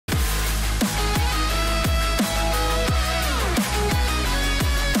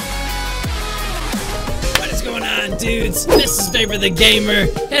dudes? This is Favor the Gamer,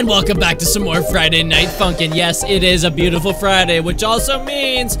 and welcome back to some more Friday Night Funkin. Yes, it is a beautiful Friday, which also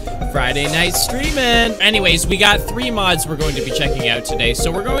means Friday night streaming. Anyways, we got 3 mods we're going to be checking out today.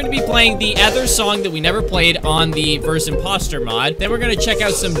 So we're going to be playing the other song that we never played on the Fnf Impostor mod. Then we're going to check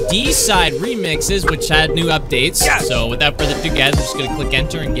out some Dsides remixes, which had new updates. Yes. So without further ado, guys, I'm just going to click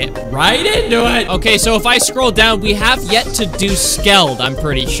enter and get right into it. Okay, so if I scroll down, we have yet to do Skeld, I'm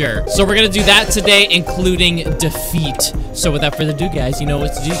pretty sure. So we're going to do that today, including defeat. So without further ado, guys, you know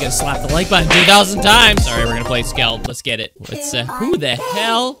what to do. You gotta slap the like button 2,000 times. All right, we're gonna play Skeld. Let's get it. Let's, who the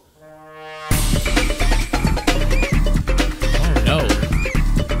hell? Oh, no.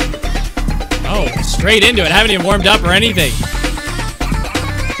 Oh, straight into it. I haven't even warmed up or anything.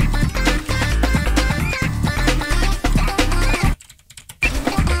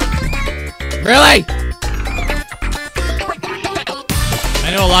 Really?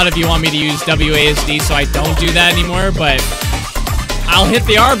 I know a lot of you want me to use WASD, so I don't do that anymore, but I'll hit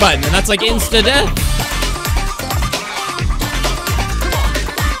the R button, and that's like insta-death.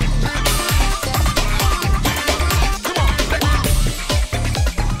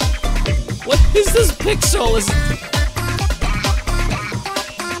 What is this pixel?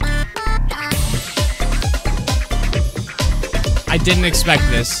 I didn't expect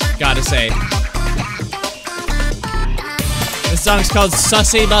this, gotta say. This song's called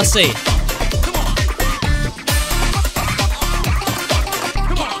Sussy Bussy.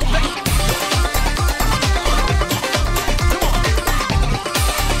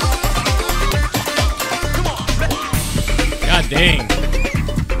 God dang.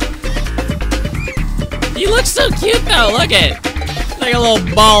 He looks so cute though, look at it. Like a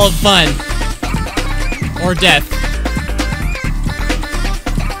little ball of fun. Or death.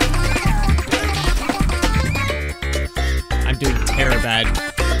 I'm doing terror bad.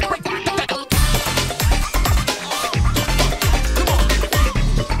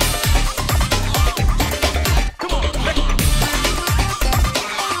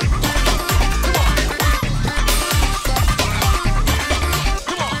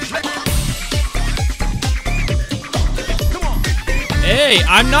 Hey,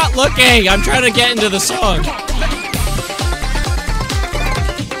 I'm not looking. I'm trying to get into the song.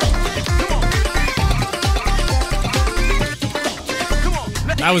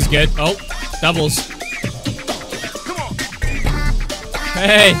 That was good. Oh, doubles.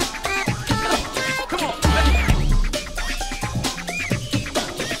 Hey.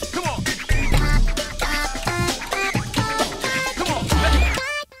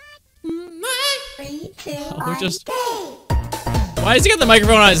 Oh, we're just... Why does he got the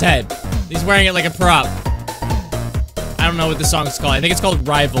microphone on his head? He's wearing it like a prop. I don't know what the song's called. I think it's called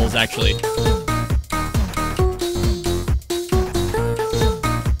Rivals, actually.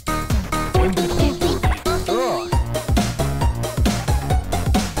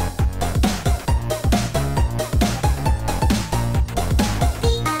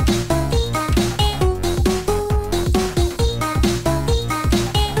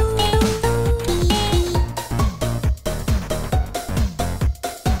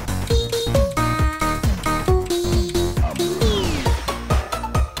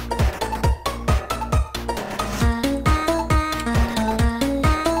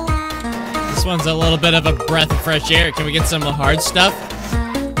 This one's a little bit of a breath of fresh air. Can we get some hard stuff?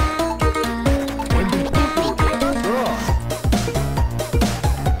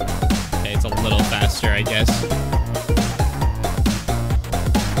 Okay, it's a little faster, I guess.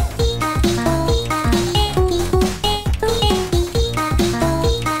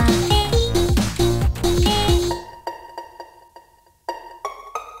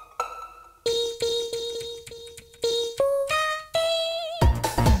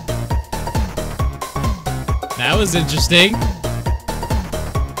 That was interesting.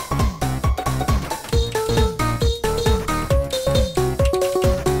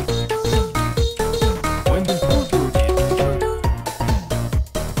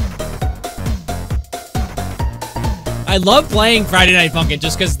 I love playing Friday Night Funkin'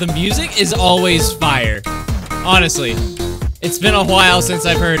 just because the music is always fire. Honestly. It's been a while since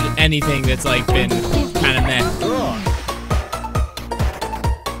I've heard anything that's like been kind of meh.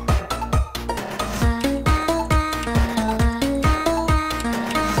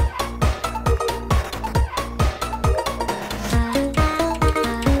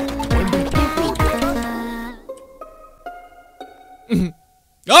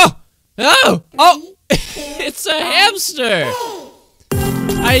 Oh! Oh! Oh! It's a hamster!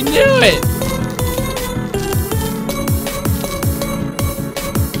 I knew it!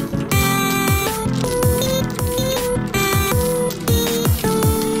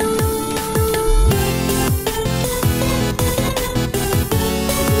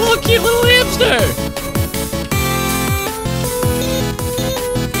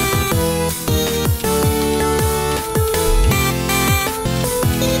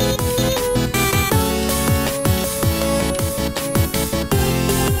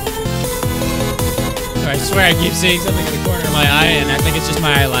 I keep seeing something in the corner of my eye, and I think it's just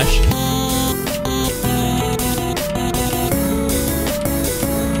my eyelash.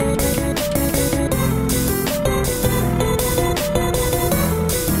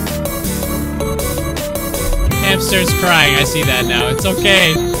 Hamster's crying. I see that now. It's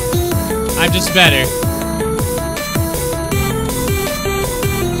okay. I'm just better.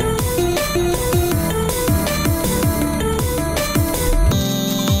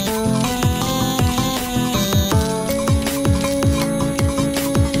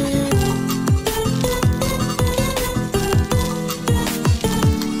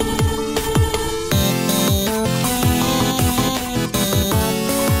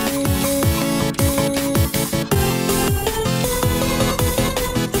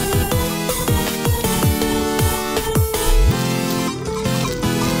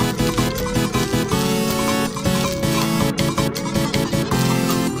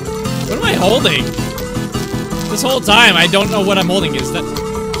 Holding this whole time. I don't know what I'm holding. Is that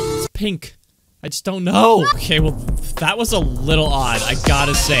it's pink? I just don't know. Okay, well that was a little odd, I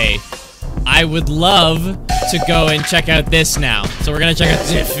gotta say. I would love to go and check out this now. So we're gonna check out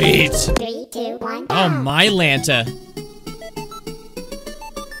defeat. 3, 2, 1. Oh, my Lanta.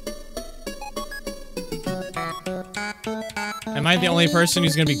 Am I the only person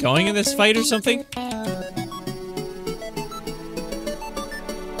who's gonna be going in this fight or something?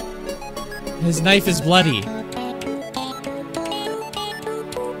 His knife is bloody.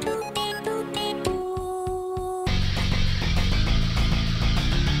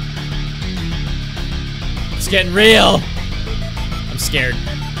 It's getting real. I'm scared.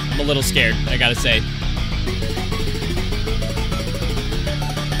 I'm a little scared, I gotta say.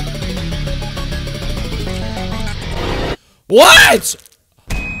 What?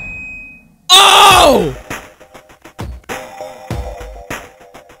 Oh!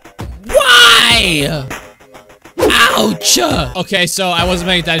 Ouch! Okay, so I wasn't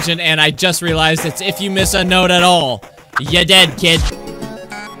paying attention, and I just realized it's if you miss a note at all, you're dead, kid.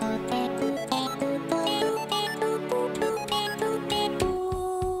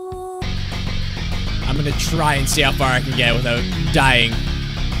 I'm gonna try and see how far I can get without dying.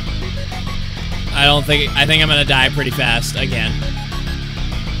 I think I'm gonna die pretty fast again.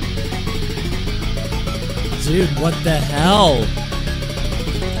 Dude, what the hell?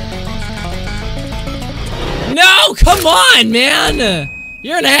 No, come on, man!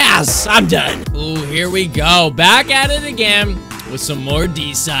 You're an ass! I'm done. Ooh, here we go. Back at it again with some more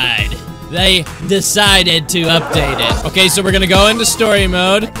Dside. They decided to update it. Okay, so we're gonna go into story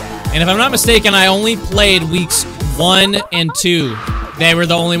mode. And if I'm not mistaken, I only played weeks 1 and 2. They were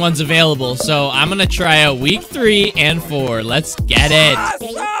the only ones available. So I'm gonna try out week 3 and 4. Let's get it.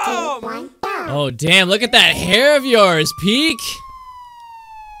 Oh, damn, look at that hair of yours, Peak.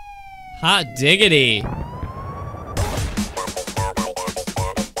 Hot diggity.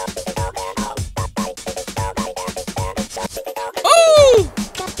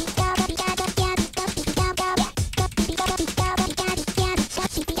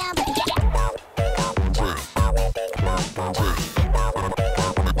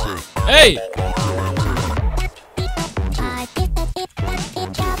 Hey!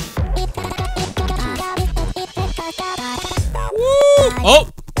 Woo! Oh!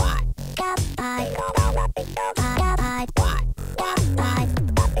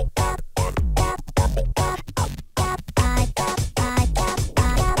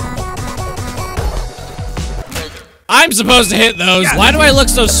 I'm supposed to hit those. Why do I look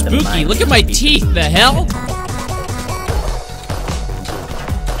so spooky? Look at my teeth. The hell?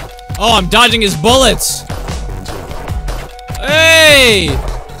 Oh, I'm dodging his bullets. Hey!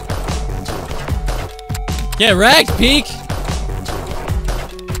 Get wrecked, Peak.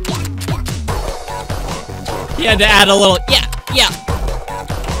 He had to add a little, yeah.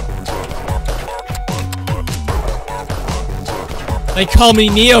 They call me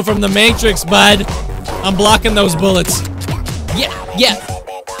Neo from the Matrix, bud. I'm blocking those bullets. Yeah.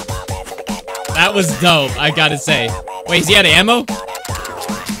 That was dope, I gotta say. Wait, is he out of ammo?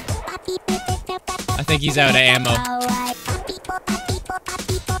 I think he's out of ammo.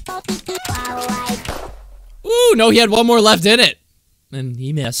 Ooh, no, he had one more left in it. And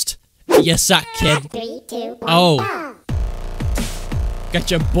he missed. You suck, kid. 3, 2, 1. Oh. Got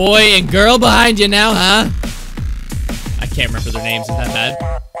your boy and girl behind you now, huh? I can't remember their names, is that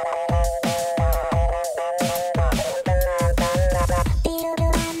bad?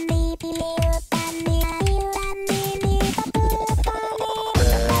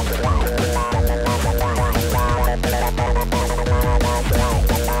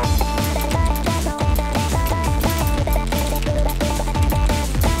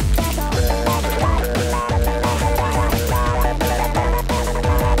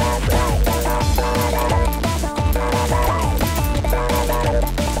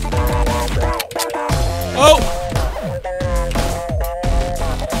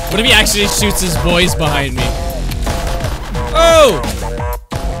 What if he actually shoots his boys behind me? Oh!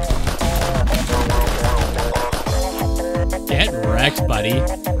 Get wrecked, buddy.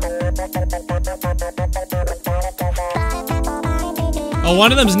 Oh,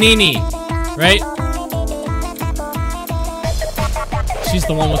 one of them's Nini, right? She's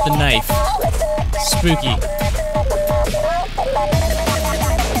the one with the knife. Spooky.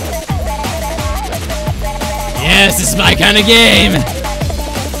 Yes, this is my kind of game!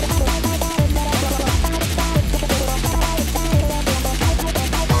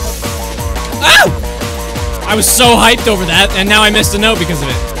 Oh! I was so hyped over that, and now I missed a note because of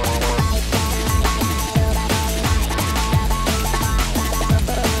it.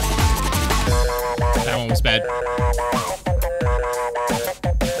 That one was bad.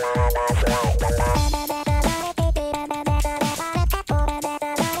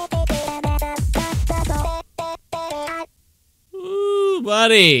 Ooh,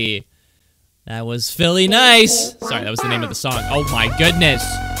 buddy. That was Philly nice. Sorry, that was the name of the song. Oh my goodness.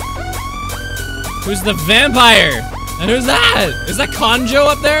 Who's the vampire? And who's that? Is that Conjo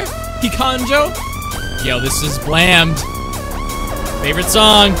up there? Conjo? Yo, this is blammed. Favorite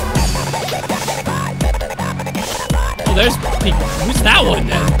song. Oh, there's... Who's that one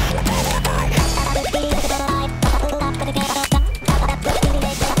then?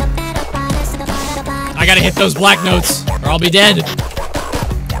 I gotta hit those black notes, or I'll be dead.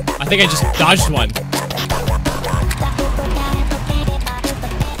 I think I just dodged one.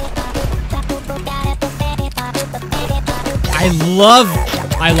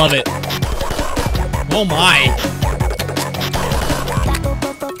 I love it. Oh my.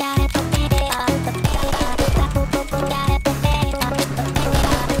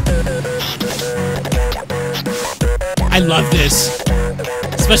 I love this.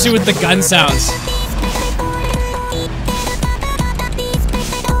 Especially with the gun sounds.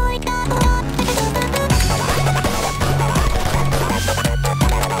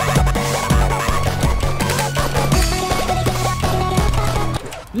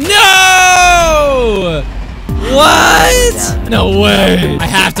 No! What? No way. I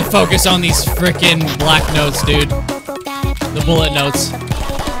have to focus on these frickin' black notes, dude. The bullet notes.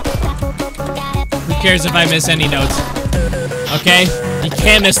 Who cares if I miss any notes? Okay? You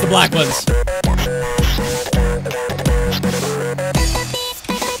can't miss the black ones.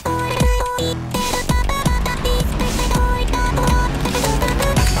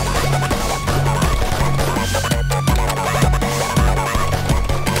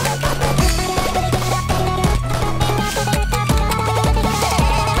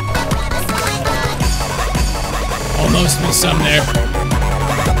 Almost missed some there.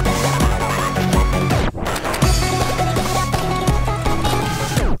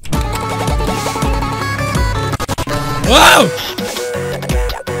 Whoa!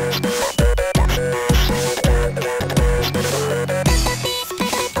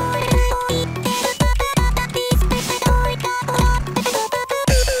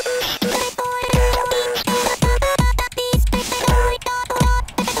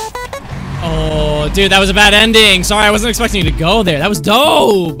 Oh, dude, that was a bad ending. Sorry, I wasn't expecting you to go there. That was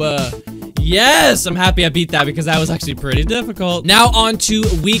dope. Yes, I'm happy I beat that because that was actually pretty difficult. Now on to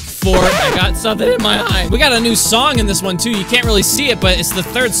week 4. I got something in my eye. We got a new song in this one too. You can't really see it, but it's the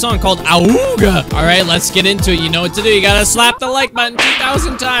 3rd song called Auga. All right, let's get into it. You know what to do. You gotta slap the like button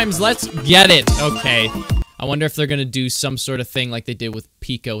 2,000 times. Let's get it. Okay. I wonder if they're gonna do some sort of thing like they did with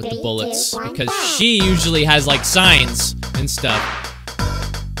Pico with the bullets, because she usually has like signs and stuff.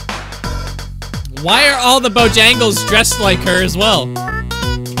 Why are all the Bojangles dressed like her as well?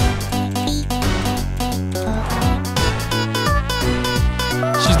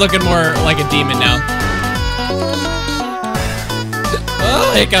 She's looking more like a demon now.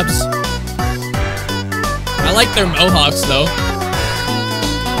 Oh, hiccups. I like their mohawks, though.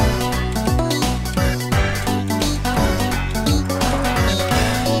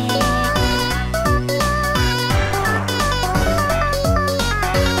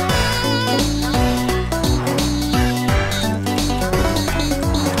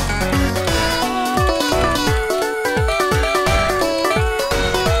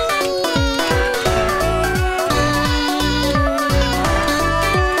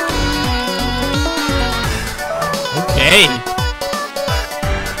 Hey.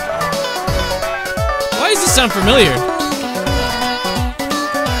 Why does this sound familiar?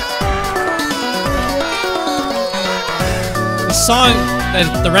 The song,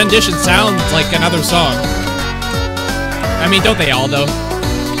 the rendition sounds like another song. I mean, don't they all, though?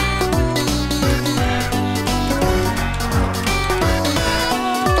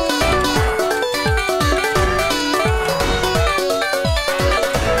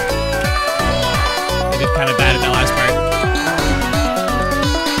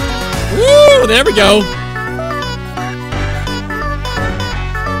 Woo! There we go.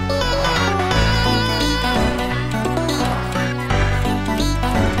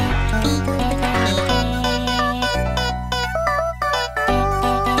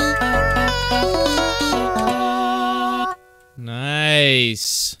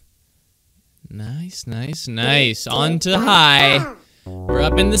 Nice. Nice, nice, nice. On to high. We're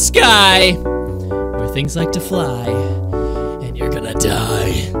up in the sky, where things like to fly, and you're gonna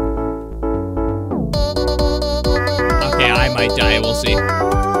die. Okay, I might die, we'll see.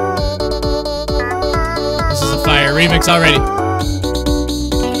 This is a fire remix already.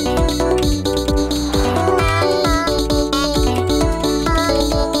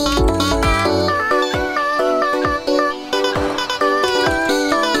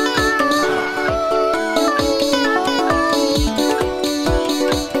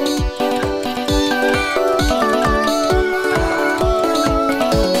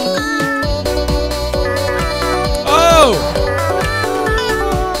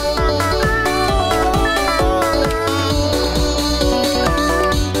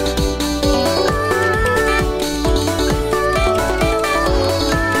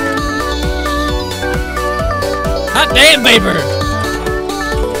 Hot damn, Vapor!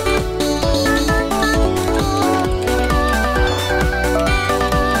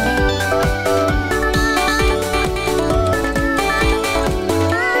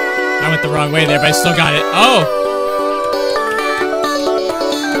 I went the wrong way there, but I still got it. Oh!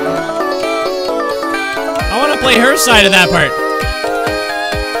 I want to play her side of that part.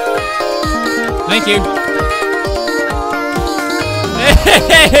 Thank you.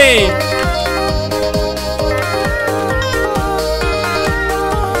 Hey!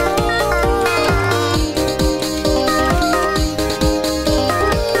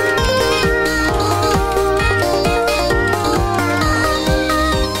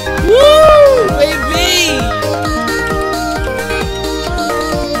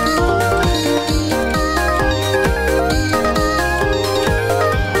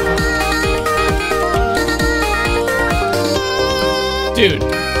 Dude,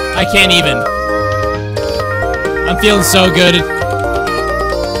 I can't even. I'm feeling so good.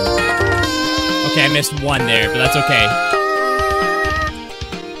 Okay, I missed one there, but that's okay.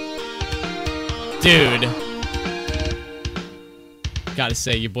 Dude. Gotta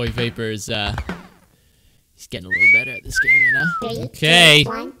say, your boy Vapor is, he's getting a little better at this game, you know? Okay.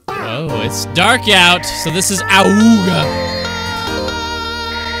 Oh, it's dark out, so this is Auga.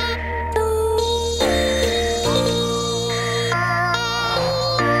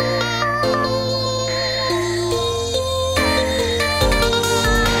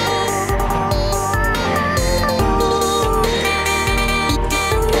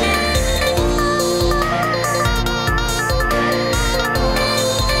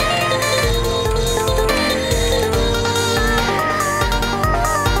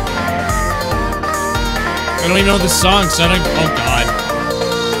 I don't even know this song, so I don't. Oh god.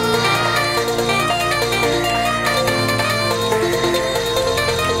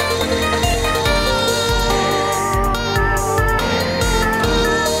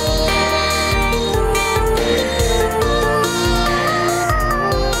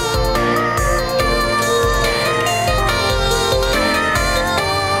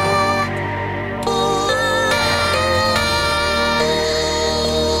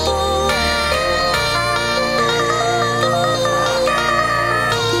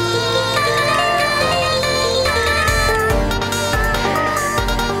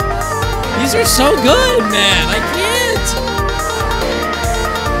 These are so good, man. I can't.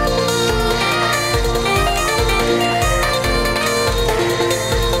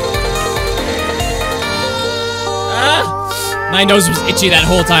 Ah, my nose was itchy that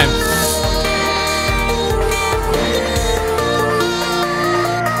whole time.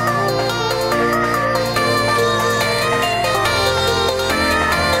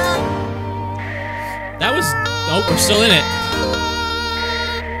 That was. Oh, we're still in it.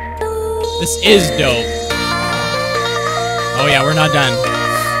 This is dope. Oh yeah, we're not done.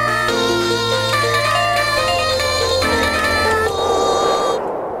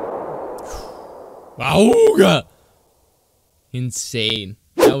 Auga! Insane.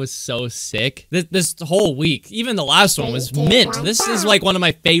 That was so sick. This whole week, even the last one was mint. This is like one of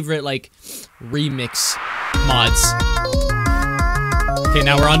my favorite like remix mods. Okay,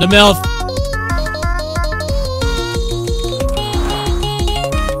 now we're on to MILF.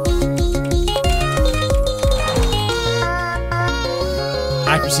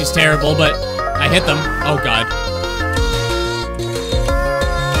 Accuracy's terrible, but I hit them. Oh god.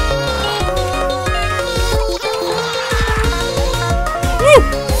 Woo!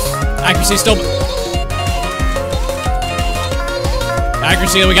 Accuracy still.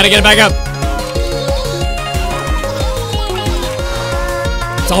 Accuracy, we gotta get it back up.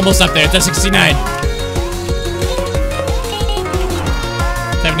 It's almost up there. It's at 69.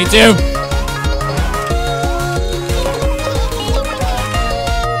 72.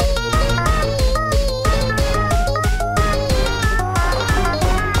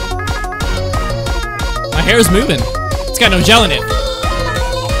 My hair is moving. It's got no gel in it.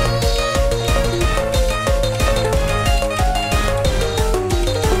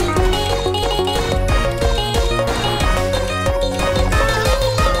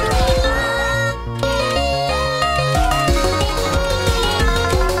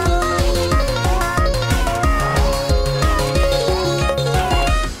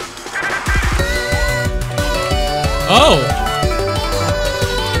 Oh!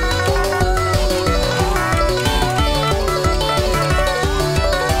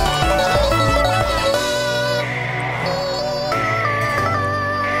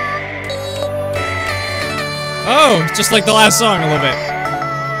 Oh, just like the last song a little bit.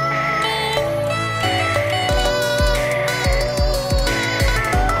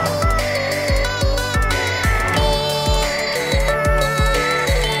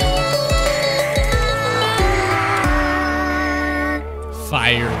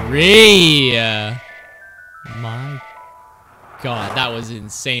 Fiery! My God, that was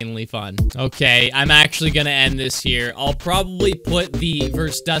insanely fun. Okay, I'm actually gonna end this here. I'll probably put the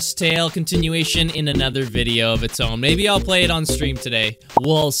Verse Dust Tail continuation in another video of its own. Maybe I'll play it on stream today.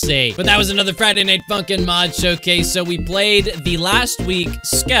 We'll see. But that was another Friday Night Funkin' mod showcase. So we played the last week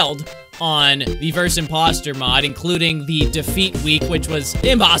Skeld on the Fnf Impostor mod, including the defeat week, which was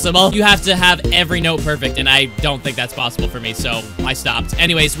impossible. You have to have every note perfect, and I don't think that's possible for me, so I stopped.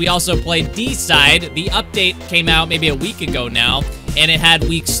 Anyways, we also played Dsides. The update came out maybe a week ago now, and it had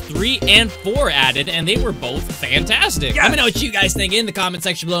weeks 3 and 4 added, and they were both fantastic. Let me know what you guys think in the comment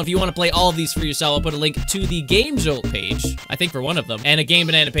section below. If you want to play all of these for yourself, I'll put a link to the Game Jolt page, I think for one of them, and a Game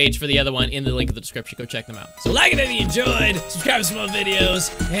Banana page for the other one in the link in the description. Go check them out. So like it if you enjoyed, subscribe to some more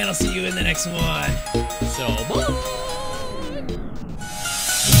videos, and I'll see you in the next one. So, bye!